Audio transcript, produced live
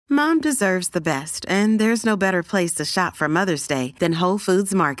Mom deserves the best, and there's no better place to shop for Mother's Day than Whole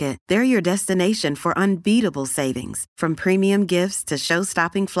Foods Market. They're your destination for unbeatable savings, from premium gifts to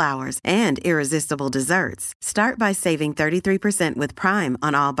show-stopping flowers and irresistible desserts. Start by saving 33% with Prime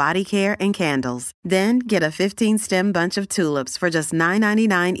on all body care and candles. Then get a 15-stem bunch of tulips for just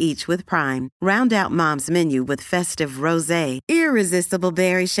 $9.99 each with Prime. Round out Mom's menu with festive rosé, irresistible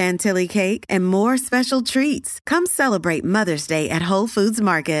berry chantilly cake, and more special treats. Come celebrate Mother's Day at Whole Foods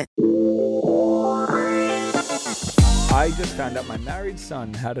Market. I just found out my married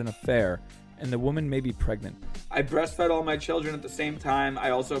son had an affair, and the woman may be pregnant. I breastfed all my children at the same time. I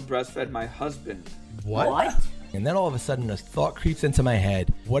also breastfed my husband. What? And then all of a sudden a thought creeps into my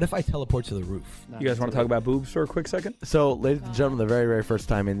head. What if I teleport to the roof? You guys want to talk about boobs for a quick second? So, ladies and gentlemen, the very, very first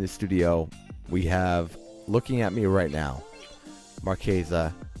time in the studio, we have, looking at me right now,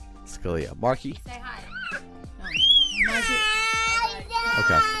 Marchesa Scalia. Marky? Say hi.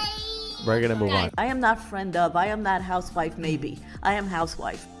 Okay. We're going to move on. I am not friend of. I am not housewife, maybe. I am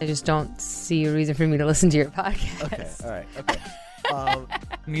housewife. I just don't see a reason for me to listen to your podcast. Okay, all right, okay.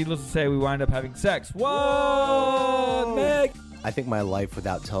 Needless to say, we wind up having sex. Whoa, Meg! I think my life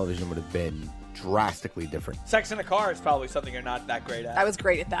without television would have been drastically different. Sex in a car is probably something you're not that great at. I was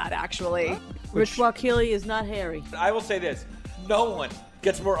great at that, actually. Rich Wakili is not hairy. I will say this. No one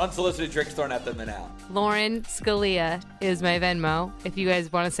gets more unsolicited drinks thrown at them than Al. Lauren Scalia is my Venmo if you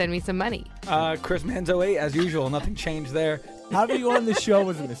guys want to send me some money. Chris Manzo 8, as usual. Nothing changed there. Having you on the show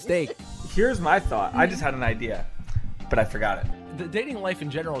was a mistake. Here's my thought. I just had an idea, but I forgot it. The dating life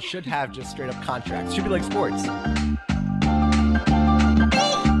in general should have just straight up contracts. It should be like sports.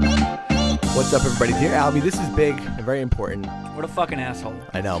 What's up, everybody? Dear Albie, this is big and very important. What a fucking asshole.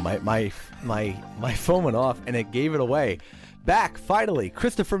 I know, my phone went off and it gave it away. Back, finally,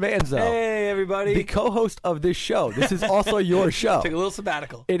 Christopher Manzo. Hey, everybody. The co-host of this show. This is also your show. Took a little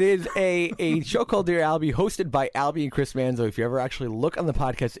sabbatical. It is a show called Dear Albie, hosted by Albie and Chris Manzo. If you ever actually look on the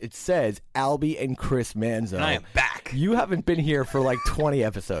podcast, it says Albie and Chris Manzo. And I am back. You haven't been here for like 20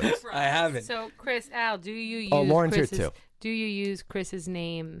 episodes. I haven't. So, Chris, Al, do you use Lauren's Chris's, here too. Do you use Chris's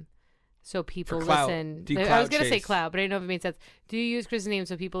name so people For clout. listen? Do you I was clout going to say chase? cloud, but I didn't know if it made sense. Do you use Chris's name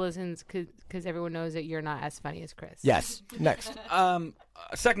so people listen because everyone knows that you're not as funny as Chris? Yes. Next.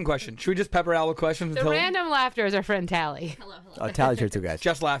 Second question. Should we just pepper Al with questions? The random laughter is our friend Tally. Hello. Tally's here too, guys.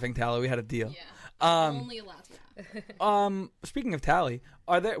 Just laughing, Tally. We had a deal. Yeah. Only allowed to laugh. Speaking of Tally,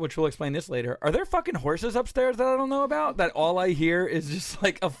 which we'll explain this later, are there fucking horses upstairs that I don't know about? That all I hear is just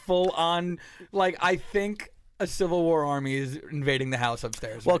like a full-on, like, I think a Civil War army is invading the house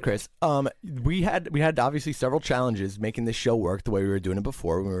upstairs. Well, right Chris, we had obviously several challenges making this show work the way we were doing it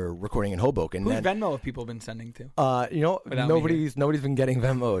before when we were recording in Hoboken. Whose And Venmo have people been sending to? then, nobody's been getting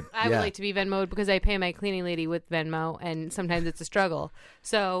Venmo'd. I would like to be Venmo'd because I pay my cleaning lady with Venmo, and sometimes it's a struggle.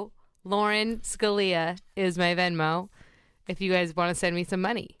 So, Lauren Scalia is my Venmo if you guys want to send me some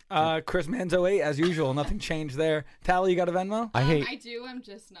money. Chris Manzo 8, as usual. Nothing changed there. Tally, you got a Venmo? I do. I'm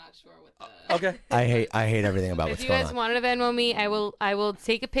just not sure with the... Okay. I hate everything about If what's you going guys on. wanted to Venmo me, I will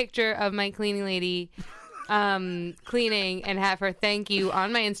take a picture of my cleaning lady cleaning and have her thank you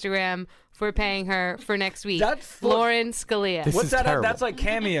on my Instagram for paying her for next week. That's Lauren Scalia. This What's is that? terrible. That's like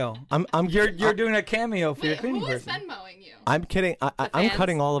Cameo. You're doing a cameo for your Wait, cleaning who is person. Venmoing you? I'm kidding. I'm fans?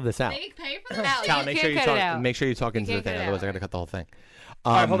 cutting all of this out. They pay for Al, that? you Cal, make sure can't you cut talk. it out. Make sure you talk into the can't thing. cut it Otherwise, out. I got to cut the whole thing.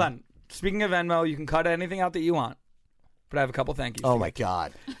 All right, hold on. Speaking of Venmo, you can cut anything out that you want. But I have a couple thank yous. Oh my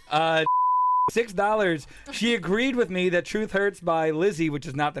God. $6. She agreed with me that Truth Hurts by Lizzie, which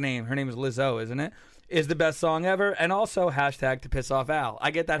is not the name. Her name is Lizzo, isn't it? Is the best song ever. And also hashtag to piss off Al.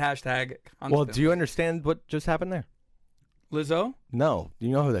 I get that hashtag. Well, do you understand what just happened there? Lizzo? No. Do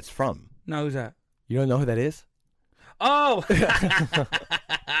you know who that's from? No, who's that? You don't know who that is? Oh!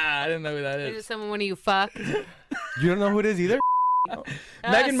 I didn't know who that Is it is. someone one of you fuck? You don't know who it is either?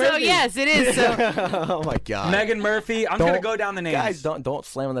 Megan So Murphy. yes, it is. So Oh my God. Megan Murphy. I'm going to go down the names. Guys, don't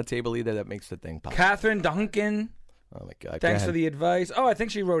slam on the table either. That makes the thing pop. Catherine Duncan. Oh my God. Thanks for the advice. Oh, I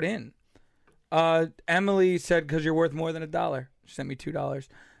think she wrote in. Emily said, because you're worth more than $1. She sent me $2.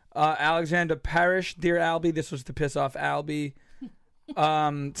 Alexander Parrish, dear Albie, this was to piss off Albie.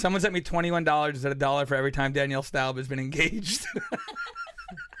 Someone sent me $21. Is that $1 for every time Danielle Staub has been engaged?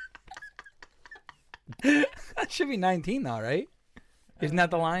 That should be 19 though, right? Isn't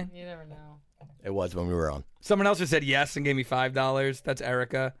that the line? you never know. It was when we were on. Someone else just said yes and gave me $5. That's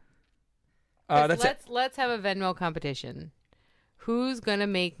Erica. That's it. Let's have a Venmo competition. Who's gonna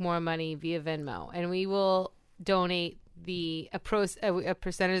make more money via Venmo, and we will donate a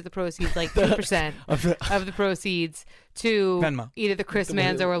percentage of the proceeds, like 2% of the proceeds, to Venmo. either the Chris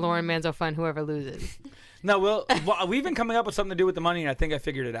Manzo or Lauren Manzo fund, whoever loses. No, well, we've been coming up with something to do with the money, and I think I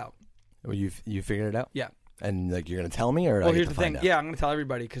figured it out. Well, you figured it out? Yeah. And like you're gonna tell me, or Well, I get here's to the thing. find out? Yeah, I'm going to tell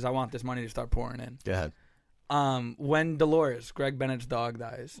everybody because I want this money to start pouring in. Go ahead. When Dolores, Greg Bennett's dog,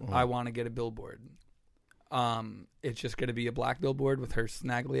 dies, I want to get a billboard. It's just going to be a black billboard with her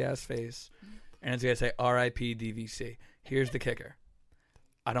snaggly ass face, and it's going to say R.I.P. DVC. Here's the kicker: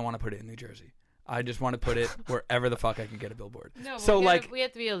 I don't want to put it in New Jersey. I just want to put it wherever the fuck I can get a billboard. No, but so we like, we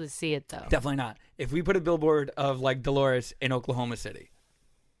have to be able to see it though. definitely not. If we put a billboard of like Dolores in Oklahoma City,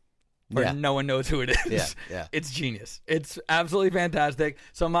 where no one knows who it is, Yeah. it's genius. It's absolutely fantastic.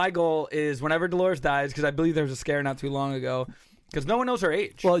 So my goal is whenever Dolores dies, because I believe there was a scare not too long ago, because no one knows her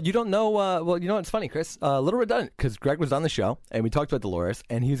age. Well, you don't know. Well, you know what's funny, Chris? A little redundant because Greg was on the show and we talked about Dolores,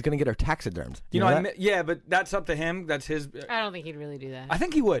 and he was going to get her taxidermed. You know, that? yeah, but that's up to him. That's his. I don't think he'd really do that. I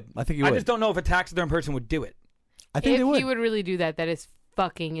think he would. I think he I would. just don't know if a taxiderm person would do it. I think if they would. he would really do that, that is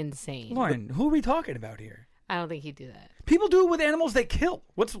fucking insane. Lauren, who are we talking about here? I don't think he'd do that. People do it with animals they kill.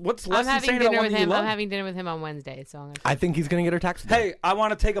 What's less I'm having insane about dinner one with that you him. love? I'm having dinner with him on Wednesday, so I'm gonna. I think he's going to get her taxidermed. Hey, I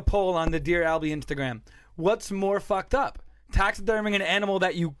want to take a poll on the Dear Albie Instagram. What's more fucked up? Taxiderming an animal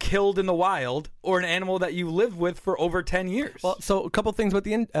that you killed in the wild or an animal that you lived with for over 10 years? Well, so a couple things about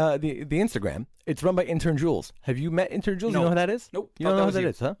the Instagram. It's run by Intern Jules. Have you met Intern Jules? No. You know who that is? Nope. You don't know who that you.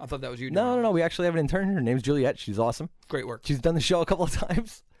 is, huh? I thought that was you. No. We actually have an intern. Her name's Juliet. She's awesome. Great work. She's done the show a couple of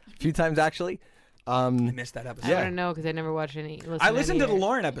times. A few times, actually. I missed that episode. I don't know because I never watched any. I listened to the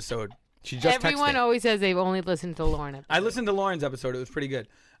Lauren episode. She just Everyone texted. always says they've only listened to Lauren. Episodes. I listened to Lauren's episode. It was pretty good.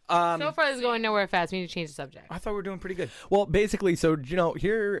 So far, this is going nowhere fast. We need to change the subject. I thought we were doing pretty good. Well, basically, so you know,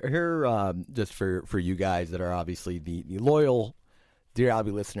 here, just for you guys that are obviously the loyal Dear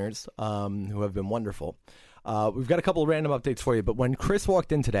Albie listeners, who have been wonderful. We've got a couple of random updates for you. But when Chris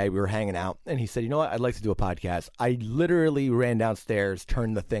walked in today, we were hanging out, and he said, "You know what? I'd like to do a podcast." I literally ran downstairs,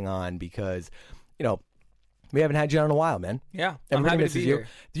 turned the thing on because, you know, we haven't had you on in a while, man. Yeah, I'm Everybody happy to misses be you. here.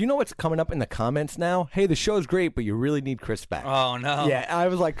 Do you know what's coming up in the comments now? Hey, the show's great, but you really need Chris back. Oh no. Yeah, I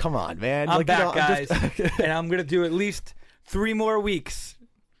was like, come on, man. I'm like, back, you know, guys, just- and I'm gonna do at least 3 more weeks.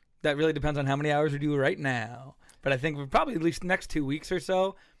 That really depends on how many hours we do right now. But I think we're probably at least the next 2 weeks or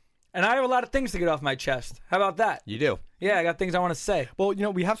so. And I have a lot of things to get off my chest. How about that? You do. Yeah, I got things I want to say. Well, you know,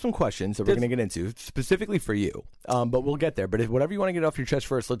 we have some questions that we're going to get into specifically for you, but we'll get there. But if whatever you want to get off your chest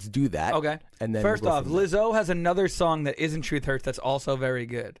first, let's do that. Okay. And then first we'll go off, from there. Lizzo has another song that isn't Truth Hurts that's also very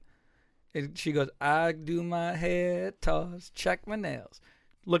good. She goes, "I do my hair toss, check my nails."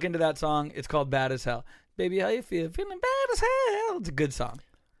 Look into that song. It's called "Bad as Hell." Baby, how you feel? Feeling bad as hell. It's a good song.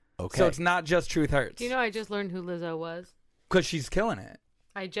 Okay. So it's not just Truth Hurts. Do you know I just learned who Lizzo was? Because she's killing it.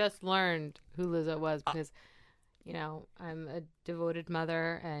 I just learned who Lizzo was because, you know, I'm a devoted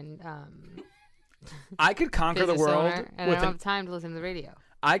mother and I could conquer the business world owner, and I don't have time to listen to the radio.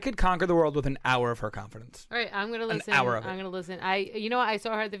 I could conquer the world with an hour of her confidence. All right, I'm gonna listen. hour of it. I'm gonna listen. You know what? I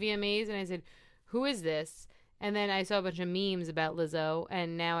saw her at the VMAs and I said, "Who is this?" And then I saw a bunch of memes about Lizzo,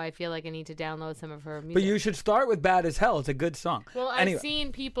 and now I feel like I need to download some of her music. But you should start with "Bad as Hell." It's a good song. Well, I've Anyway.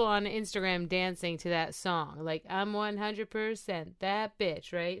 seen people on Instagram dancing to that song. Like, I'm 100% that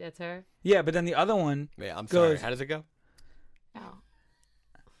bitch, right? That's her? Yeah, but then the other one Yeah, I'm sorry. goes, How does it go? Oh.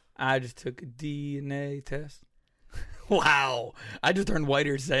 I just took a DNA test. Wow. I just turned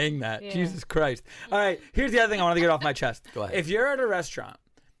whiter saying that. Yeah. Jesus Christ. All right, here's the other thing I want to get off my chest. Go ahead. If you're at a restaurant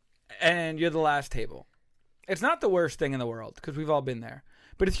and you're the last table, it's not the worst thing in the world because we've all been there.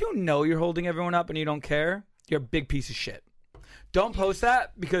 But if you know you're holding everyone up and you don't care, you're a big piece of shit. Don't post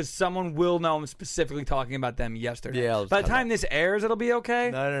that because someone will know I'm specifically talking about them yesterday. Yeah, I'll By the tell time this airs, it'll be okay.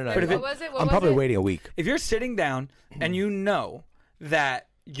 No. But if What it- was it? I'm probably waiting a week. If you're sitting down and you know that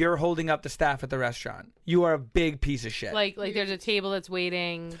you're holding up the staff at the restaurant, you are a big piece of shit. Like there's a table that's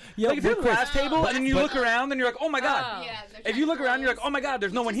waiting. Yeah, like if you're at the Chris, last table and then you look around and you're like, oh my God. Yeah, they're If you look around, you're like, closed, oh my God,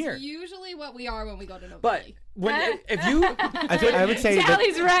 there's no one which is here. Usually what we are when we go to Novelli. But when if you, I would say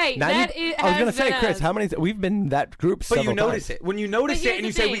Sally's right. 90 That is, I was going to say, has Chris, been how many? We've been that group but several you notice times. it. When you notice But it here's and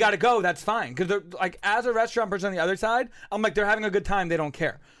you the say we thing. got to go, that's fine. Because like as a restaurant person on the other side, I'm like they're having a good time. They don't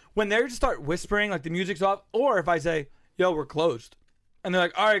care. When they just start whispering, like the music's off, or if I say, yo, we're closed, and they're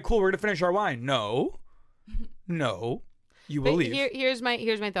like, all right, cool, we're gonna finish our wine. No, you will But leave. here's my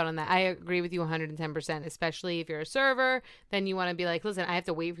thought on that. I agree with you 110%, especially if you're a server, then you want to be like, listen, I have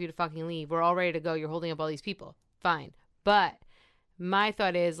to wait for you to fucking leave. We're all ready to go. You're holding up all these people. Fine. But my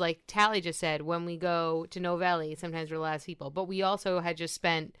thought is, like Tally just said, when we go to Novelli, sometimes we're the last people. But we also had just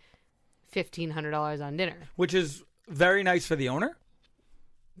spent $1,500 on dinner. Which is very nice for the owner,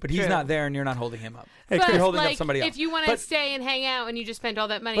 but he's True. not there and you're not holding him up. But you're holding like, up somebody else. if you want to But- stay and hang out and you just spent all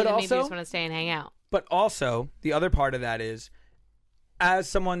that money, But then maybe you also- just want to stay and hang out. But also, the other part of that is, as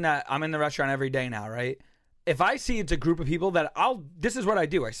someone that I'm in the restaurant every day now, right? if I see it's a group of people this is what I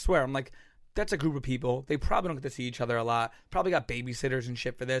do. I swear. I'm like, that's a group of people. They probably don't get to see each other a lot. Probably got babysitters and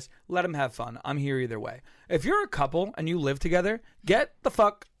shit for this. Let them have fun. I'm here either way. If you're a couple and you live together, get the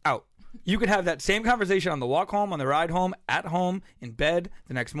fuck out. You can have that same conversation on the walk home, on the ride home, at home, in bed,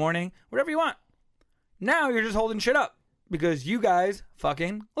 the next morning, whatever you want. Now you're just holding shit up because you guys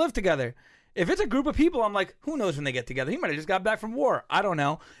fucking live together. If it's a group of people, I'm like, who knows when they get together? He might have just got back from war. I don't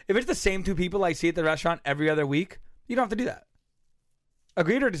know. If it's the same two people I see at the restaurant every other week, you don't have to do that.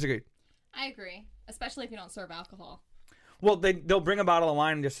 Agreed or disagreed? I agree, especially if you don't serve alcohol. Well, they'll bring a bottle of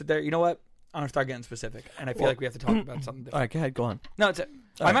wine and just sit there. You know what? I'm going to start getting specific, and I feel like we have to talk about something different. All right, go ahead. Go on. No, it's it.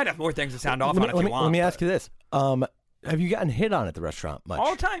 I might have more things to sound off on if you want. Let me ask you this. Have you gotten hit on at the restaurant much?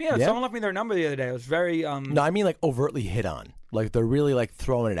 All the time, yeah. Someone left me their number the other day. It was very... No, I mean like overtly hit on. Like they're really like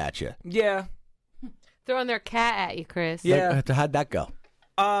throwing it at you. Yeah. Throwing their cat at you, Chris. Yeah. Like, how'd that go?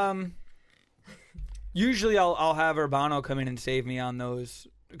 Usually I'll have Urbano come in and save me on those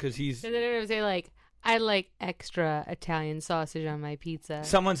because he's... And then I would say like, I like extra Italian sausage on my pizza.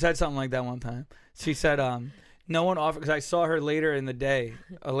 Someone said something like that one time. She said, no one offered... Because I saw her later in the day,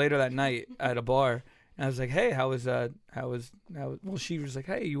 later that night at a bar. And I was like, hey, how was... Well, she was like,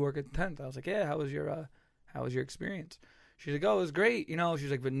 hey, you work at the 10th. I was like, yeah, how was your experience? She's like, oh, it was great. You know, she's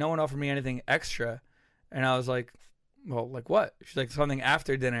like, but no one offered me anything extra. And I was like, well, like what? She's like, something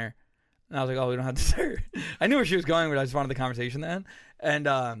after dinner. And I was like, oh, we don't have dessert. I knew where she was going, but I just wanted the conversation then. And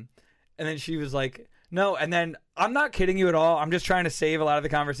then she was like, no. And then I'm not kidding you at all. I'm just trying to save a lot of the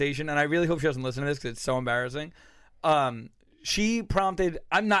conversation. And I really hope she doesn't listen to this because it's so embarrassing. She prompted,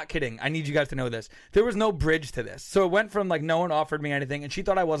 I'm not kidding. I need you guys to know this. There was no bridge to this. So it went from like no one offered me anything. And she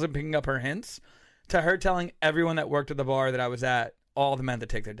thought I wasn't picking up her hints to her telling everyone that worked at the bar that I was at, all the men to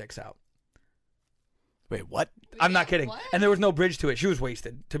take their dicks out. Wait, what? I'm not kidding. What? And there was no bridge to it. She was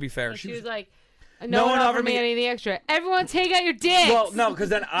wasted, to be fair. And she was like, no No one one offered offered me me- anything extra. Everyone take out your dicks. Well, no, because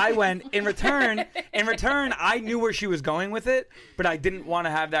then I went in return. In return, I knew where she was going with it, but I didn't want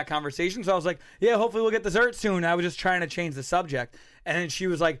to have that conversation. So I was like, "Yeah, hopefully we'll get dessert soon." I was just trying to change the subject, and then she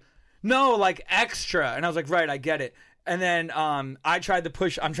was like, "No, like extra," and I was like, "Right, I get it." And then I tried to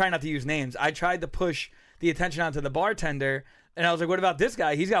push. I'm trying not to use names. I tried to push the attention onto the bartender, and I was like, "What about this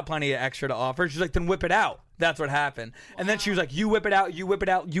guy? He's got plenty of extra to offer." She's like, "Then whip it out." That's what happened. And then she was like, you whip it out, you whip it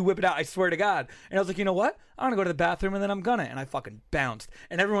out, you whip it out. I swear to God. And I was like, you know what? I'm going to go to the bathroom and then I'm gonna. And I fucking bounced.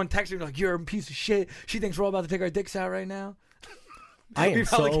 And everyone texted me like, you're a piece of shit. She thinks we're all about to take our dicks out right now. We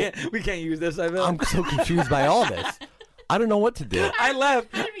can't use this. I'm so confused by all this. I don't know what to do. I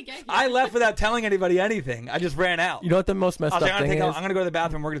left. How did we get here? I left without telling anybody anything. I just ran out. You know what the most messed I was like, up thing is? I'm going to go to the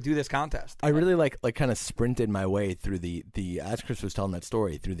bathroom. We're going to do this contest. I really like kind of sprinted my way through the as Chris was telling that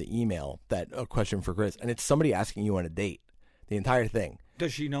story, through the email, that a question for Chris. And it's somebody asking you on a date, the entire thing.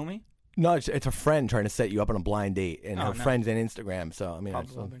 Does she know me? No, it's a friend trying to set you up on a blind date, and her no. friend's in Instagram. So, I mean,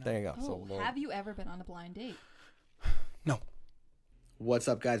 Probably not. there you go. Oh, So, have you ever been on a blind date? No. What's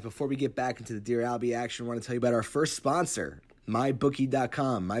up, guys? Before we get back into the Dear Albie action, I want to tell you about our first sponsor,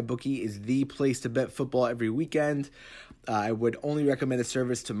 MyBookie.com. MyBookie is the place to bet football every weekend. I would only recommend a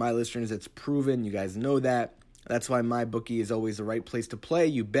service to my listeners. It's proven. You guys know that. That's why MyBookie is always the right place to play.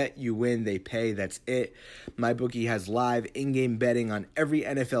 You bet, you win, they pay. That's it. MyBookie has live in-game betting on every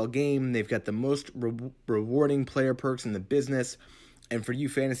NFL game. They've got the most rewarding player perks in the business. And for you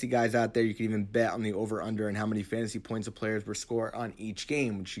fantasy guys out there, you can even bet on the over-under and how many fantasy points a players will score on each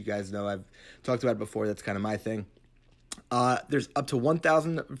game, which you guys know I've talked about before. That's kind of my thing. There's up to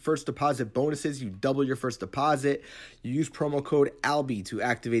 1,000 first deposit bonuses. You double your first deposit. You use promo code ALBIE to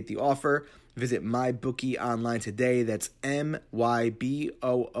activate the offer. Visit MyBookie online today. That's MyBookie.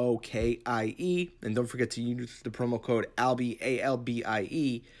 And don't forget to use the promo code ALBIE,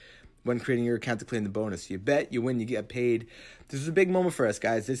 ALBIE, when creating your account to claim the bonus. You bet, you win, you get paid. This is a big moment for us,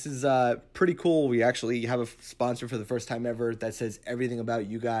 guys. This is pretty cool. We actually have a sponsor for the first time ever that says everything about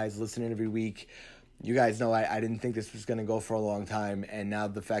you guys, listening every week. You guys know I didn't think this was going to go for a long time, and now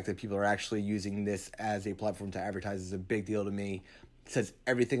the fact that people are actually using this as a platform to advertise is a big deal to me. It says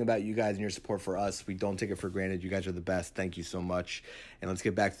everything about you guys and your support for us. We don't take it for granted. You guys are the best. Thank you so much. And let's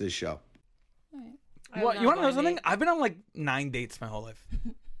get back to the show. Well, you want to know something? I've been on like 9 dates my whole life.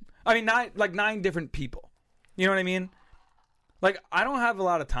 I mean, 9 different people. You know what I mean? Like, I don't have a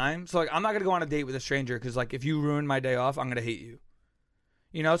lot of time. So, like, I'm not going to go on a date with a stranger because, like, if you ruin my day off, I'm going to hate you.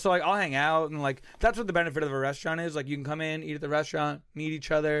 You know? So, like, I'll hang out and, like, that's what the benefit of a restaurant is. Like, you can come in, eat at the restaurant, meet each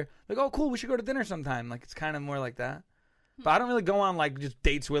other. Like, oh, cool, we should go to dinner sometime. Like, it's kind of more like that. But I don't really go on, like, just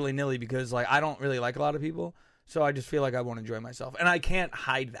dates willy-nilly because, like, I don't really like a lot of people. So I just feel like I won't enjoy myself. And I can't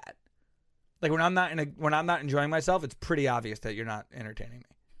hide that. Like, when I'm not enjoying myself, it's pretty obvious that you're not entertaining me.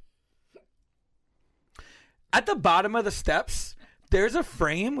 At the bottom of the steps, there's a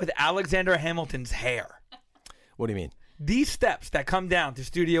frame with Alexander Hamilton's hair. What do you mean? These steps that come down to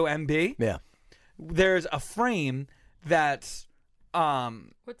Studio MB, Yeah. there's a frame that's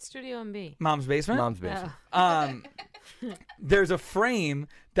What's Studio MB? Mom's Basement. Mom's basement. There's a frame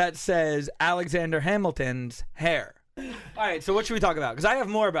that says Alexander Hamilton's hair. All right, so what should we talk about? Because I have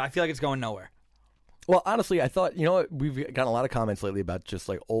more, but I feel like it's going nowhere. Well, honestly, I thought, you know what, we've gotten a lot of comments lately about just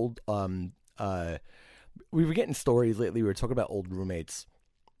like old, we were getting stories lately. We were talking about old roommates.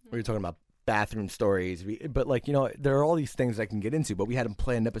 We were talking about bathroom stories. But like, you know, there are all these things I can get into, but we hadn't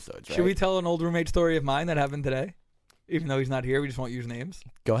planned episodes, right? Should we tell an old roommate story of mine that happened today? Even though he's not here, we just won't use names.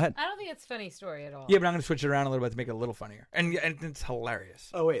 Go ahead. I don't think it's a funny story at all. Yeah, but I'm going to switch it around a little bit to make it a little funnier. And it's hilarious.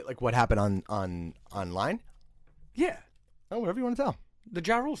 Oh, wait, like what happened on online? Yeah, Oh, whatever you want to tell. the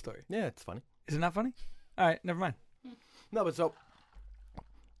Ja Rule story. Yeah, it's funny. Is it not funny? All right, never mind. No, but so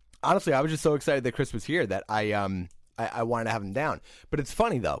honestly, I was just so excited that Chris was here that I wanted to have him down. But it's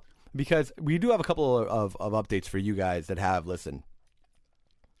funny though, because we do have a couple of updates for you guys that have listened.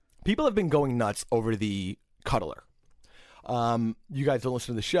 People have been going nuts over the cuddler. You guys don't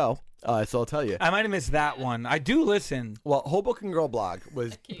listen to the show, so I'll tell you. I might have missed that one. I do listen. Well, Hoboken Girl Blog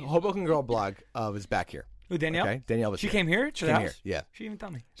was back here. Who, Danielle? Okay, Danielle was She here. came here to She the came house? here, yeah. She didn't even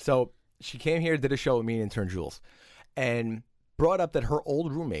tell me. So she came here, did a show with me and intern Jules, and brought up that her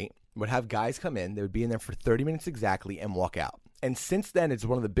old roommate would have guys come in. They would be in there for 30 minutes exactly and walk out. And since then, it's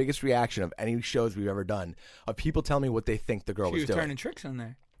one of the biggest reaction of any shows we've ever done of people telling me what they think the girl She was was doing. turning tricks in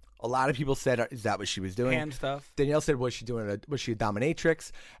there. A lot of people said, "Is that what she was doing?" Hand stuff. Danielle said, "Was she a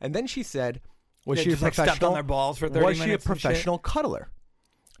dominatrix?" And then she said, "Was They she a just, like, stepped professional? on their balls for 30 was she a minutes and shit? professional cuddler?"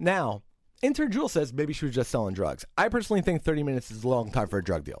 Now, intern Jules says maybe she was just selling drugs. I personally think 30 minutes is a long time for a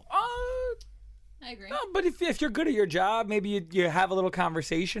drug deal. I agree. No, but if you're good at your job, maybe you have a little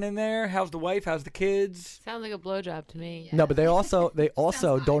conversation in there. How's the wife? How's the kids? Sounds like a blowjob to me. No, but they also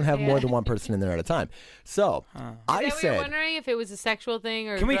don't have more than one person in there at a time. So I Is that what you're said, wondering if it was a sexual thing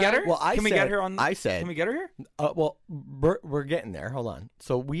or Can we get her? Well, Can we said- get her on? I said- Can we get her here? well, we're getting there. Hold on.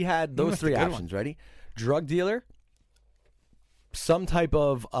 So we had those missed a three good options. Ready? Drug dealer, some type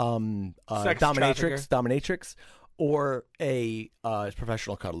of Sex trafficker. dominatrix, or a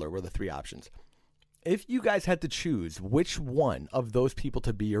professional cuddler were the three options. If you guys had to choose which one of those people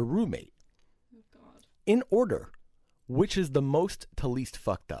to be your roommate, in order, which is the most to least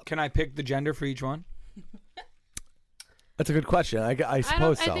fucked up? Can I pick the gender for each one? That's a good question. I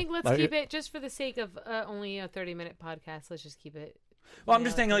suppose so. I think let's Like, keep it just for the sake of only a 30-minute podcast. Let's just keep it. Well, I'm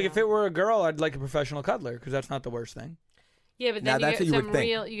just saying, like, if it were a girl, I'd like a professional cuddler because that's not the worst thing. Yeah, but Now, then that's you what you get would some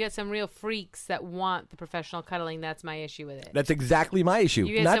think. you get some real freaks that want the professional cuddling. That's my issue with it. That's exactly my issue.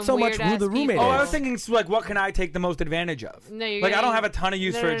 You get Not some so much who weird-ass the roommate people. Oh, is. I was thinking, like, what can I take the most advantage of? No, you're like, I don't getting- have a ton of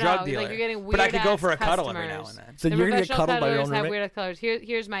use no, for no, a drug no. dealer, Like, you're getting but I could go weird-ass for a cuddle every now customers. and then. So The you're gonna get professional cuddled by your cuddlers own have roommate? weird cuddlers.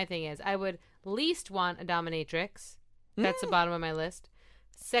 Here's my thing is I would least want a dominatrix. That's the bottom of my list.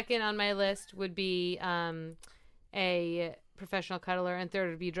 Second on my list would be a professional cuddler, and third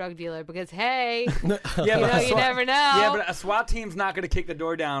would be a drug dealer because hey, Yeah, but you never know. Yeah, but a SWAT team's not going to kick the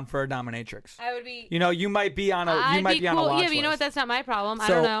door down for a dominatrix. I would be. You know, you might be on a I'd be on a cool. watch Yeah, but you know what? list. That's not my problem. I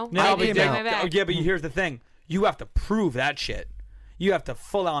So, don't know. No, I but just came take out- my back. yeah, but here's the thing: you have to prove that shit. You have to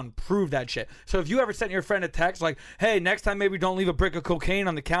full on prove that shit. So if you ever sent your friend a text like, "Hey, next time maybe don't leave a brick of cocaine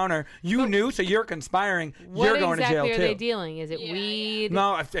on the counter," you knew, so you're conspiring. What You're going exactly to jail are too. they dealing? Is it Yeah, weed?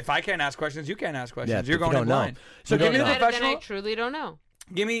 No, if I can't ask questions, you can't ask questions. Yeah, You're but you going in don't know. blind. So You give don't me the know. Then I professional. truly don't know.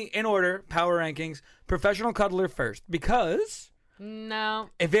 Give me in order power rankings. Professional cuddler first, because No.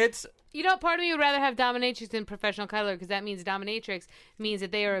 if it's You know, part of me would rather have dominatrix than professional cuddler because that means dominatrix means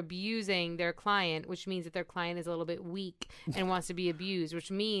that they are abusing their client, which means that their client is a little bit weak and wants to be abused,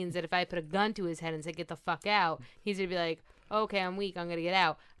 which means that if I put a gun to his head and say, get the fuck out, he's going to be like, okay, I'm weak, I'm going to get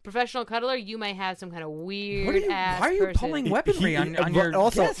out. Professional cuddler, you might have some kind of weird ass why are you person. pulling weaponry on your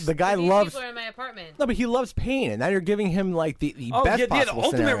also guests? the guy These loves. people are in my apartment. No, but he loves pain, and now you're giving him like the Oh, best yeah, the possible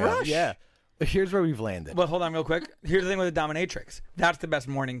ultimate scenario. rush. Yeah. Here's where we've landed. But hold on real quick. Here's the thing with a dominatrix. That's the best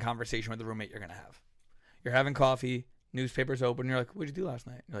morning conversation with the roommate you're going to have. You're having coffee, newspaper's open, you're like, what'd you do last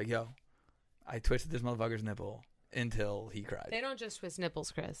night? You're like, yo, I twisted this motherfucker's nipple until he cried. They don't just twist nipples,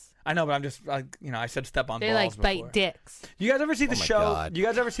 Chris. I know, but I'm just, I said step on They balls like bite before. dicks. You guys ever see the my show? God. You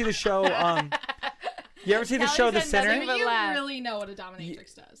guys ever see the show? You ever see the Kelly show The said nothing Sinner? but You laugh. really know what a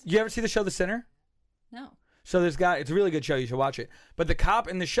dominatrix does. You ever see the show The Sinner? No. So this guy, it's a really good show. You should watch it. But the cop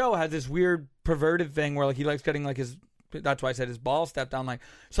in the show has this weird perverted thing where like he likes getting like his. That's why I said his balls stepped on. Like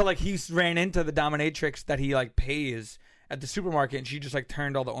so, like he ran into the dominatrix that he like pays at the supermarket, and she just like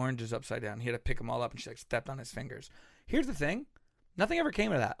turned all the oranges upside down. He had to pick them all up, and she like stepped on his fingers. Here's the thing: nothing ever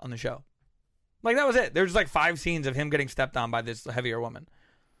came of that on the show. Like, that was it. There's like 5 scenes of him getting stepped on by this heavier woman.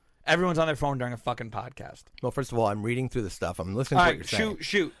 Everyone's on their phone during a fucking podcast. Well, first of all, I'm reading through the stuff. I'm listening All to right, what you're saying.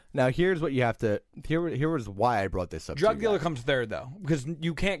 shoot. Now, here's what you have to. Here was why I brought this up. Drug to you dealer guys. comes third, though, because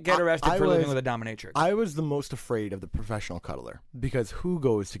you can't get arrested for living with a dominatrix. I was the most afraid of the professional cuddler because who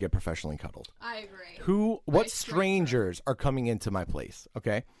goes to get professionally cuddled? I agree. What strangers are coming into my place?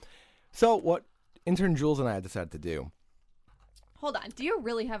 Okay, so what intern Jules and I decided to do. Hold on. Do you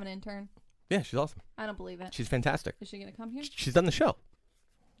really have an intern? Yeah, she's awesome. I don't believe it. She's fantastic. Is she going to come here? She's done the show.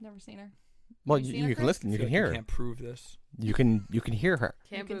 Never seen her. Well, Have you seen you her, can Chris? listen. You I feel can like hear her. can't prove this. You can hear her.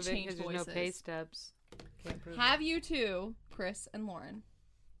 Can't You can prove it change because there's no pay voices. stubs. Can't prove Have you two, Chris and Lauren,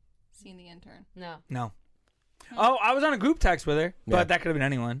 seen the intern? it. No. No. Oh, I was on a group text with her, but Yeah. that could have been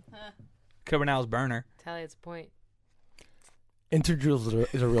anyone. Could have been Al's burner. Tally, it's a point. Intern Jules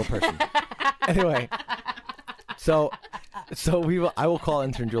is a real person. Anyway, so I will call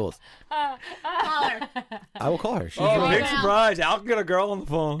intern Jules. Call her. I will call her. She's Oh, really big surprise. Al can get a girl on the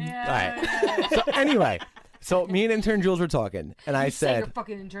phone. All right. So anyway, so me and intern Jules were talking, and I You're said,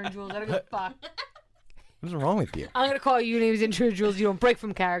 fucking intern Jules. I don't give a fuck. "What's wrong with you?" I'm gonna call you names intern Jules. You don't break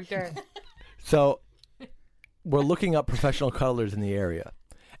from character. So we're looking up professional cuddlers in the area,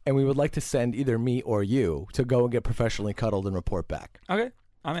 and we would like to send either me or you to go and get professionally cuddled and report back. Okay,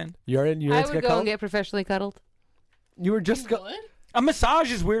 I'm in. You're in. You're I in to would get go cuddled. and get professionally cuddled. You were just Would? A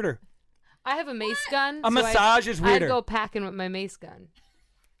massage is weirder. I have a mace gun. A massage is weirder. I'd go packing with my mace gun.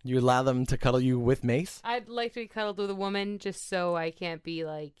 You allow them to cuddle you with mace. I'd like to be cuddled with a woman just so I can't be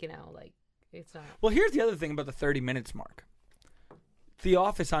like, it's not. Well, here's the other thing about the 30 minutes mark. The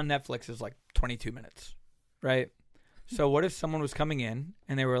Office on Netflix is like 22 minutes, right? So what if someone was coming in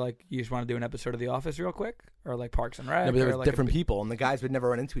and they were like, "You just want to do an episode of The Office real quick?" Or like Parks and Rec? No, but there or was like different people, and the guys would never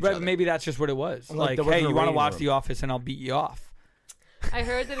run into each Right, other. but maybe that's just what it was. Like, Like, there wasn't hey, a you want to waiting watch room. The Office and I'll beat you off. I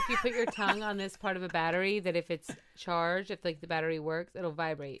heard that if you put your tongue on this part of a battery, that if it's charged, if like the battery works, it'll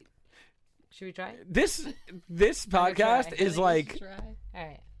vibrate. Should we try? This gonna podcast try. is like Try. All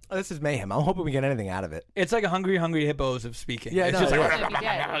right. Oh, this is mayhem. I'm hoping we get anything out of it. it's like a hungry hippos of speaking. Yeah, it's no, just yeah. like Might be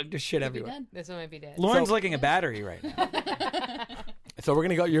dead. just shit Could be everywhere. dead. This one might be dead. Lauren's So- licking a battery right now. So we're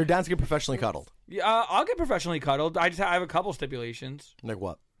gonna go. You're down to get professionally cuddled. Yeah, I'll get professionally cuddled. I have a couple stipulations. Like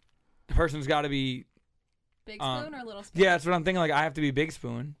what? The person's got to be. Big spoon or little spoon? Yeah, that's what I'm thinking. Like, I have to be big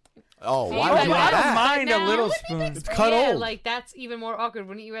spoon. Oh, Hey, why but would you I want don't that? mind a Now- little Would spoon. It's cut yeah, old. like that's even more awkward.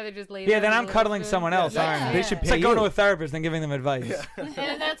 Wouldn't you rather just lay Yeah, down then with a I'm little cuddling spoon? someone else. that's- aren't I? they should It's pay like going to you. a therapist and giving them advice. And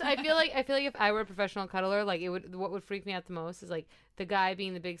that's I feel like if I were a professional cuddler, like it would what would freak me out the most is like the guy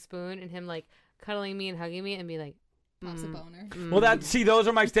being the big spoon and him like cuddling me and hugging me and be like, Pops a boner. Well, those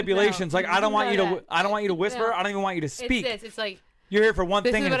are my stipulations. No. Like, I don't want you to. No. I don't want you to whisper. No. I don't even want you to speak. It's this. It's like You're here for one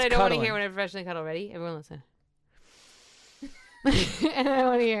this thing, is and what I it's don't want to cuddling. hear when I professionally cuddle. Ready? Everyone listen. And I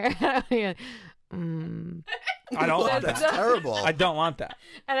want to hear. I don't want That's that. terrible. I don't want that.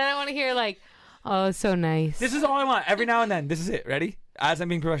 And I want to hear like, oh, it's so nice. This is all I want. Every now and then. This is it. Ready? As I'm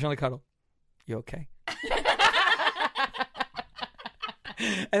being professionally cuddled. You okay?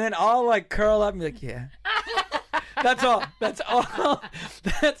 And then I'll like curl up and be like, yeah. That's all. That's all.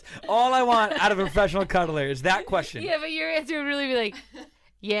 That's all I want out of a professional cuddler is that question. Yeah, but your answer would really be like,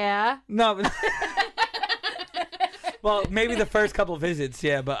 yeah. No. But well, maybe the first couple visits,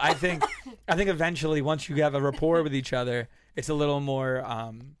 yeah. But I think eventually, once you have a rapport with each other, it's a little more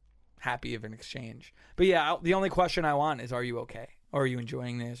happy of an exchange. But yeah, the only question I want is, are you okay? Or are you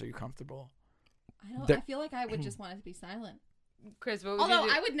enjoying this? Are you comfortable? I feel like I would just want it to be silent. Chris, what would Although you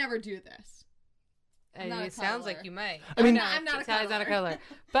do? I would never do this. I'm not a It sounds like cuddler. you might. I mean- I'm not a Tally's not a cuddler.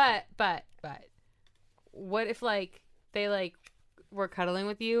 cuddler. But what if like they like were cuddling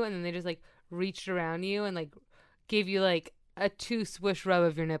with you and then they just like reached around you and like gave you like a 2 swish rub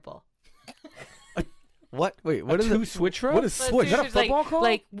of your nipple? What? Wait, what is Two it? switch rub? What is Let's switch? do that a just, like, football call?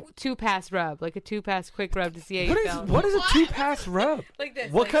 Like 2-pass rub, like a 2-pass quick rub to see how you felt. What is a 2-pass rub? Like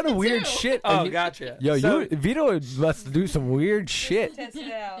this. What like, kind of weird shit? Oh, are you- gotcha. Yo, So, Vito must do some weird shit. test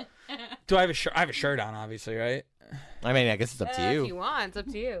it out. do I have a shirt? I have a shirt on, obviously, right? I mean, I guess it's up to If you. you want, it's up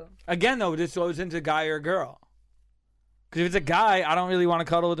to you. Again, though, this goes into guy or girl. Because if it's a guy, I don't really want to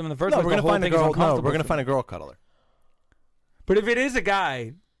cuddle with him in the first No, place. we're The gonna whole find a thing is girl. No, uncomfortable we're gonna for find me. a girl cuddler. But if it is a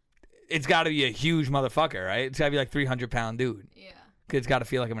guy, it's got to be a huge motherfucker, right? It's got to be like 300-pound dude. Yeah. 'Cause it's got to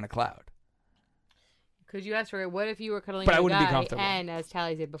feel like I'm in a cloud. Could you ask for it? What if you were cuddling But I with a wouldn't be guy comfortable. and, as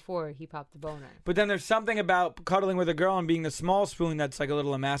Tally said before, he popped the boner? But then there's something about cuddling with a girl and being the small spoon that's like a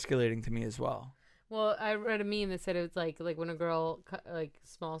little emasculating to me as well. Well, I read a meme that said it was like when a girl like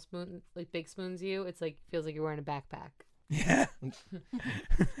small spoon, like big spoons you, it's like feels like you're wearing a backpack. Yeah.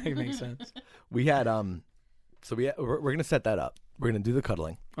 That makes sense. We had so we're gonna set that up. We're gonna do the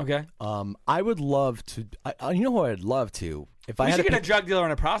cuddling. Okay. I would love to. You know who I'd love to? If I We had should to get a pick- drug dealer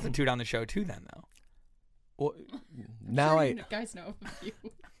and a prostitute on the show too. Then though. Well, now Sure, you guys know a few.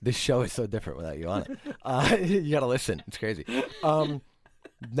 This show is so different without you on it. You gotta listen. It's crazy.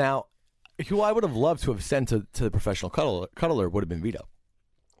 Now, who I would have loved to have sent to the professional cuddler would have been Vito.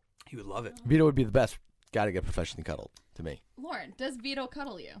 He would love it. Vito would be the best guy to get professionally cuddled to me. Lauren, does Vito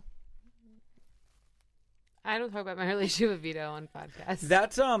cuddle you? I don't talk about my relationship with Vito on podcasts.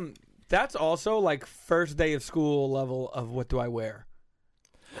 That's also like first day of school level of what do I wear.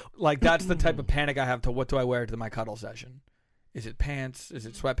 Like that's the type of panic I have to what do I wear to my cuddle session. Is it pants? Is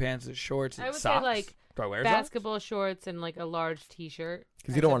it sweatpants? Is it shorts? Is I it would socks? say like do I wear socks? basketball shorts and like a large T-shirt.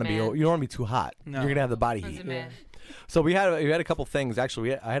 Because you don't want to be you don't want to be too hot. No. You're gonna have the body As heat. a man. So we had a couple things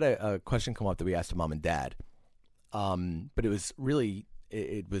actually. I had a question come up that we asked mom and dad, but it was really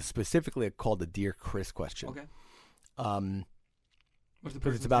it was specifically called the Dear Chris question. Okay. What's the Because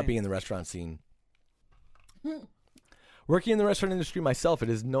person's it's about name? being in the restaurant scene. Working in the restaurant industry myself, it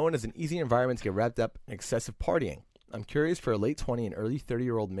is known as an easy environment to get wrapped up in excessive partying. I'm curious for a late 20 and early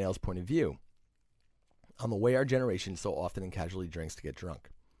 30-year-old male's point of view on the way our generation so often and casually drinks to get drunk.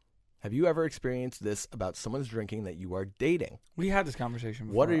 Have you ever experienced this about someone's drinking that you are dating? We had this conversation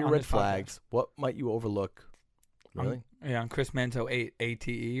before. What are your on red this podcast. flags? What might you overlook? Really? Yeah, on Chris Mento 8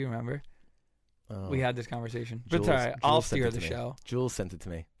 ATE, remember? Oh. We had this conversation. But Jules- it's all right. I'll Jules sent steer it the to me. show. Jules sent it to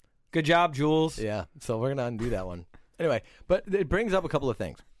me. Good job, Jules. Yeah, so we're gonna undo that one. Anyway, but it brings up a couple of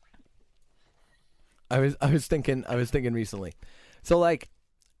things. I was thinking recently. So like,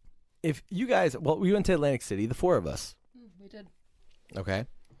 if you guys, we went to Atlantic City, the four of us. We did. Okay.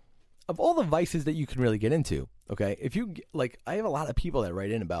 Of all the vices that you can really get into, okay, if you like, I have a lot of people that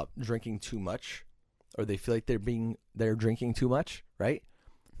write in about drinking too much, or they feel like they're drinking too much, right?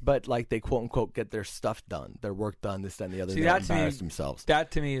 But like they quote unquote get their stuff done, their work done, this, that, and the other. See, they that to me- embarrass themselves.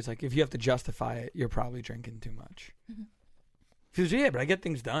 That to me is like if you have to justify it, you're probably drinking too much. Because yeah, but I get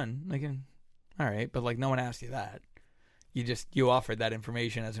things done. Like, all right, but like no one asked you that. You offered that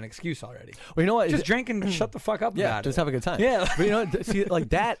information as an excuse already. Well, you know what? Just drink and shut the fuck up Yeah, about just it. have a good time. Yeah. But you know, see, like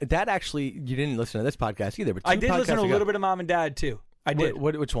that actually, you didn't listen to this podcast either. But I two did listen to podcasts a ago- little bit of Mom and Dad too. I did.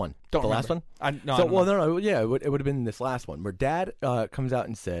 Which one? Don't the last one? remember. I So, don't know. no, yeah, it would have been this last one where Dad comes out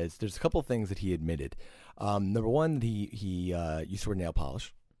and says there's a couple of things that he admitted. Number one, that he used to wear nail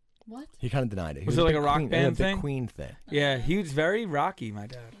polish. What? He kind of denied it. He Was a it like big a rock Queen, band a big thing? Queen thing. Yeah, he was very rocky, my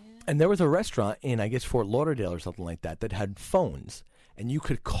dad. And there was a restaurant in, I guess, Fort Lauderdale or something like that had phones, and you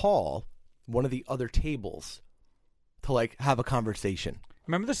could call one of the other tables to like have a conversation.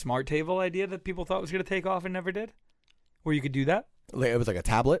 Remember the smart table idea that people thought was going to take off and never did? Where you could do that? Like, it was like a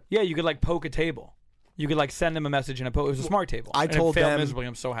tablet. Yeah, you could like poke a table. You could like send them a message and it was a smart table. I And it told failed them miserably.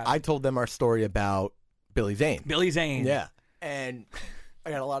 I'm so happy. I told them our story about Billy Zane. Billy Zane. Yeah, and I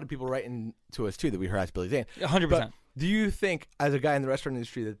got a lot of people writing to us too that we harassed Billy Zane. 100%. But do you think, as a guy in the restaurant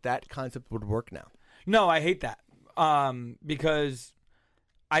industry, that concept would work now? No, I hate that. Because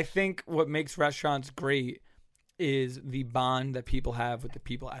I think what makes restaurants great is the bond that people have with the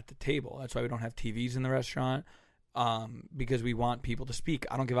people at the table. That's why we don't have TVs in the restaurant, because we want people to speak.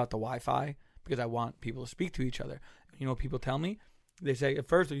 I don't give out the Wi-Fi because I want people to speak to each other. You know what people tell me? They say, at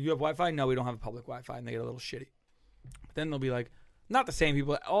first, do you have Wi-Fi? No, we don't have a public Wi-Fi, and they get a little shitty. But then they'll be like, not the same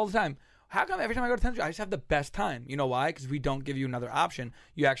people all the time. How come every time I go to Tension, I just have the best time? You know why? Because we don't give you another option.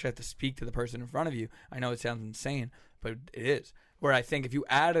 You actually have to speak to the person in front of you. I know it sounds insane, but it is. Where I think if you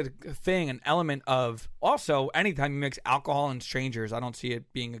add a thing, an element of also anytime you mix alcohol and strangers, I don't see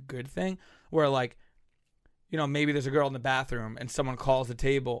it being a good thing. Where like, you know, maybe there's a girl in the bathroom and someone calls the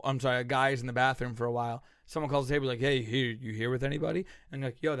table. I'm sorry, a guy's in the bathroom for a while. Someone calls the table like, hey, you here with anybody? And you're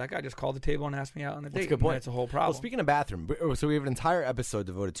like, yo, that guy just called the table and asked me out on a date. That's a good point. That's a whole problem. Well, speaking of bathroom, so we have an entire episode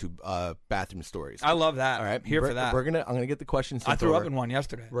devoted to bathroom stories. I love that. All right, Here for that. I'm gonna get the questions. I sent threw up over. in one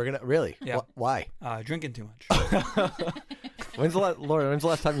yesterday. We're gonna really. Yeah. Why? Drinking too much. Laura, when's the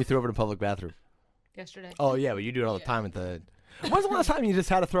last time you threw up in a public bathroom? Yesterday. Oh yeah, but you do it all the time at the. When's the last time you just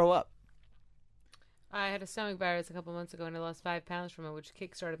had to throw up? I had a stomach virus a couple months ago and I lost 5 pounds from it, which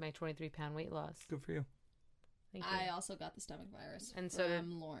kickstarted my 23-pound weight loss. Good for you. Thank you. I also got the stomach virus And so did-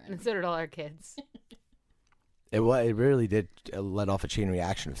 from Lauren. And so did all our kids. It really did let off a chain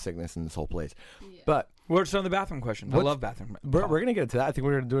reaction of sickness in this whole place. Yeah. But What are some of the bathroom questions? I What's- love bathroom. we're going to get into that. I think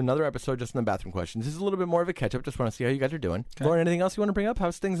we're going to do another episode just on the bathroom questions. This is a little bit more of a catch up. Just want to see how you guys are doing. Okay. Lauren, anything else you want to bring up?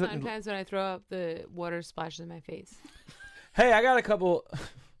 How's things? Sometimes when I throw up, the water splashes in my face. Hey, I got a couple.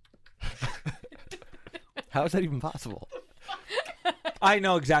 How is that even possible? I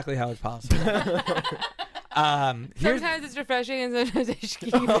know exactly how it's possible. Here's, Sometimes it's refreshing and sometimes I should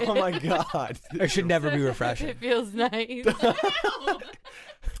keep it. Oh my god. it should never be refreshing. It feels nice.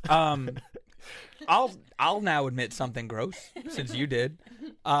 I'll now admit something gross since you did.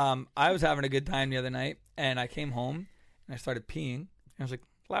 I was having a good time the other night, and I came home and I started peeing. And I was like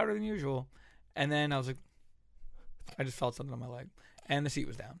louder than usual, and then I was like, I just felt something on my leg, and the seat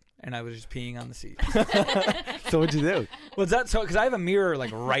was down, and I was just peeing on the seat. So what'd you do? Was that so? Because I have a mirror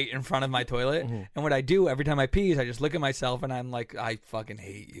like right in front of my toilet, and what I do every time I pee is I just look at myself and I'm like, I fucking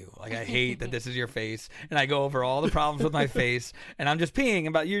hate you. Like I hate that this is your face, and I go over all the problems with my face, and I'm just peeing.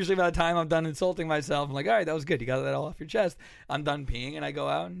 And usually by the time I'm done insulting myself, I'm like, all right, that was good. You got that all off your chest. I'm done peeing, and I go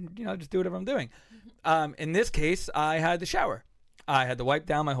out and just do whatever I'm doing. In this case, I had the shower. I had to wipe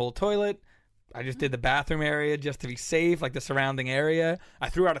down my whole toilet. I just did the bathroom area just to be safe, like the surrounding area. I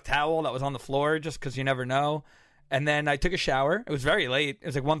threw out a towel that was on the floor just because you never know. And then I took a shower. It was very late. It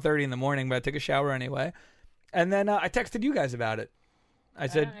was like 1:30 in the morning, but I took a shower anyway. And then I texted you guys about it. I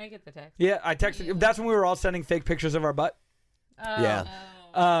said, I get the text. yeah, I texted. That's when we were all sending fake pictures of our butt. Yeah.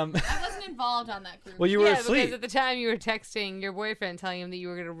 I wasn't involved on that group. Well, you were Yeah, asleep. because at the time you were texting your boyfriend telling him that you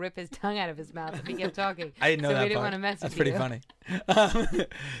were going to rip his tongue out of his mouth if he kept talking. I didn't know so that we didn't part. want to message That's pretty you. funny.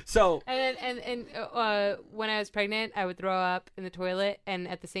 So And when I was pregnant, I would throw up in the toilet and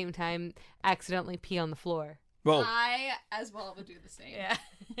at the same time accidentally pee on the floor. well, I as well would do the same. Yeah.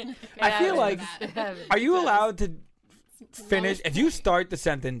 I feel like, that. are you allowed to finish? If you start the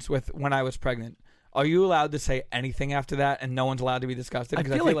sentence with "when I was pregnant," are you allowed to say anything after that, and no one's allowed to be disgusted? I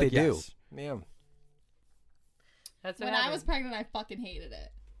Because feel like they yes. do. Yeah. That's what When I happened. was pregnant, I fucking hated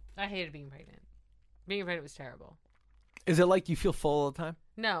it. I hated being pregnant. Being pregnant was terrible. Is it like you feel full all the time?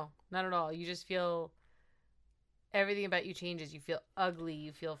 No, not at all. You just feel everything about you changes. You feel ugly.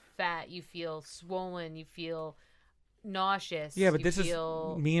 You feel fat. You feel swollen. You feel nauseous. Yeah, but you this is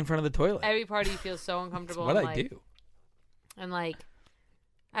feel me in front of the toilet. every part of you feels so uncomfortable. What and I like, do. And like,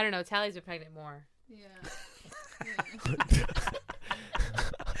 I don't know. Tally's been pregnant more. Yeah.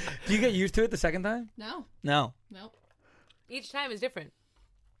 Do you get used to it the second time? No. No. Nope. Each time is different.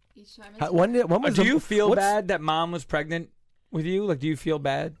 Each time. When was Do the- you feel what's- bad that mom was pregnant with you? Like, do you feel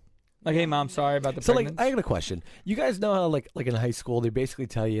bad? Like, hey, mom, sorry about the So like, pregnancy. I got a question. You guys know how like in high school they basically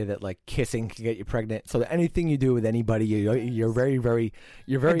tell you that like kissing can get you pregnant. So that anything you do with anybody, you're very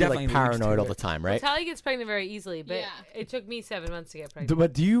definitely like leads paranoid to all the it. time, Well, right? Tally gets pregnant very easily, but Yeah. it took me 7 months to get pregnant.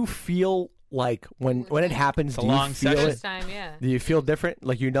 But do you feel like when it happens, It's a do you long feel session. it? First time, yeah. Do you feel different?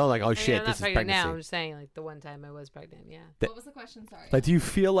 Like like, oh I mean, shit, I'm not this is pregnant pregnancy. now. I'm just saying, like the one time I was pregnant, yeah. What was the question? Sorry. Like, do you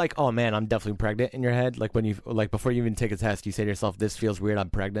feel like, oh man, I'm definitely pregnant in your head? Like when you like before you even take a test, you say to yourself, this feels weird, I'm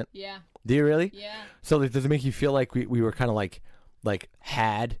pregnant. Yeah. Do you really? Yeah. So like, does it make you feel like we were kind of like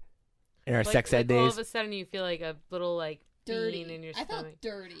had in our sex ed All days? of a sudden, you feel like a little like Dirty. bean in your I stomach. felt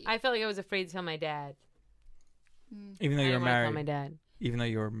dirty. I felt like I was afraid to tell my dad. Even though I you were didn't want to tell my married. dad. Even though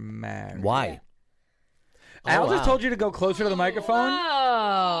you were married. Why? Al Oh, just wow. told you to go closer to the microphone.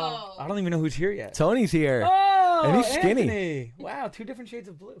 Oh. I don't even know who's here yet. Tony's here. Oh, And he's skinny. Anthony. Wow, 2 different shades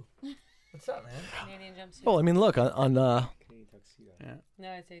of blue. What's up, man? Canadian jumpsuit. Well, I mean, look on No,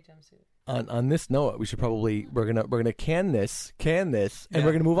 I'd say jumpsuit. on this note, we should probably we're gonna can this, and Yeah,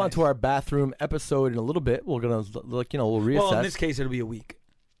 we're gonna move on to nice. our bathroom episode in a little bit. We're gonna we'll reassess. Well, in this case, it'll be a week.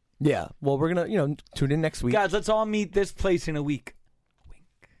 Yeah. Well, we're gonna tune in next week. Guys, let's all meet this place in a week.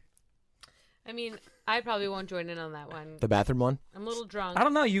 I mean, I probably won't join in on that one. The bathroom one. I'm a little drunk. I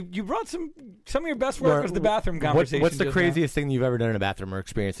don't know. You brought some of your best work was the bathroom What- conversation. What's the just now. craziest thing you've ever done in a bathroom or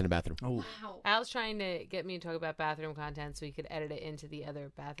experienced in a bathroom? Oh. Wow. Al's trying to get me to talk about bathroom content so he could edit it into the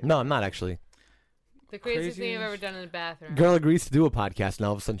other bathroom. No, I'm not actually. The craziest thing I've Craziest- ever done in the bathroom. Girl agrees to do a podcast, and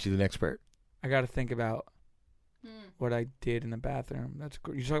all of a sudden she's an expert. I got to think about Hmm. what I did in the bathroom.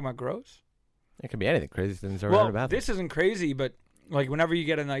 You talking about gross? It can be anything. Craziest things ever Well, done in a bathroom. this isn't crazy, but like whenever you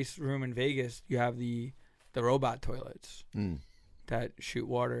get a nice room in Vegas, you have the robot toilets that shoot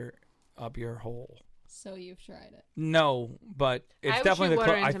water up your hole. So you've tried it. No, but it's I would definitely shoot the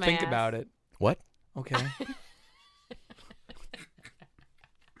water I into my think ass. about it. What? Okay.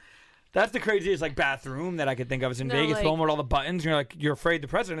 That's the craziest like bathroom that I could think of is in No, Vegas. like- The one with all the buttons. You're like you're afraid to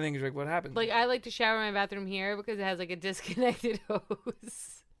press it. Anything. You're like, what happened? Like, I like to shower in my bathroom here because it has like a disconnected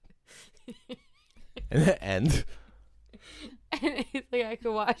hose. And And it's like I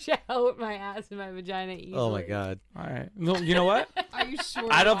could wash out with my ass and my vagina easily. oh my god, all right. No, you know what? Are you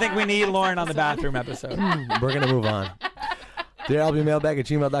sure? I don't think we need Lauren on the bathroom episode. we're gonna move on.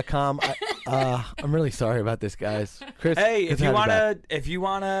 DearLBmailbag@gmail.com. I'm really sorry about this, guys. Chris, Hey, Chris if you had it back.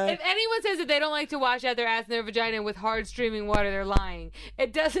 wanna, If anyone says that they don't like to wash out their ass and their vagina with hard streaming water, they're lying.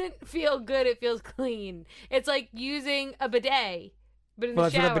 It doesn't feel good. It feels clean. It's like using a bidet But in Well,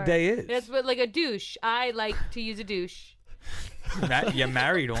 the that's shower. what a bidet is. That's what, like a douche. I like to use a douche. You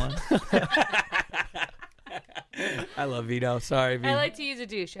married one. I love Vito. Sorry, Vito. I like to use a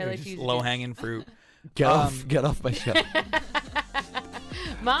douche. I like to use a low douche. hanging fruit. Get off my show.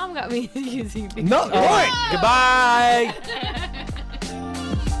 Mom got me using douche. No, Lauren. Goodbye.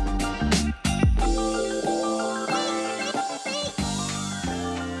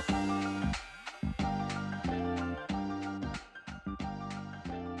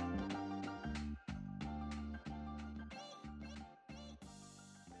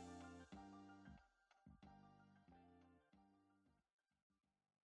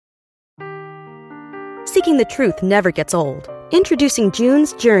 Seeking the truth never gets old. Introducing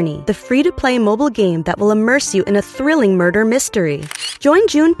June's Journey, the free-to-play mobile game that will immerse you in a thrilling murder mystery. Join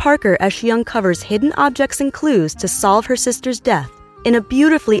June Parker as she uncovers hidden objects and clues to solve her sister's death in a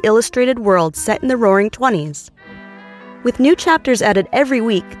beautifully illustrated world set in the Roaring '20s. With new chapters added every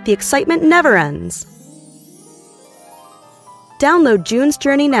week, the excitement never ends. Download June's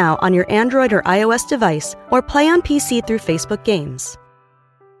Journey now on your Android or iOS device or play on PC through Facebook Games.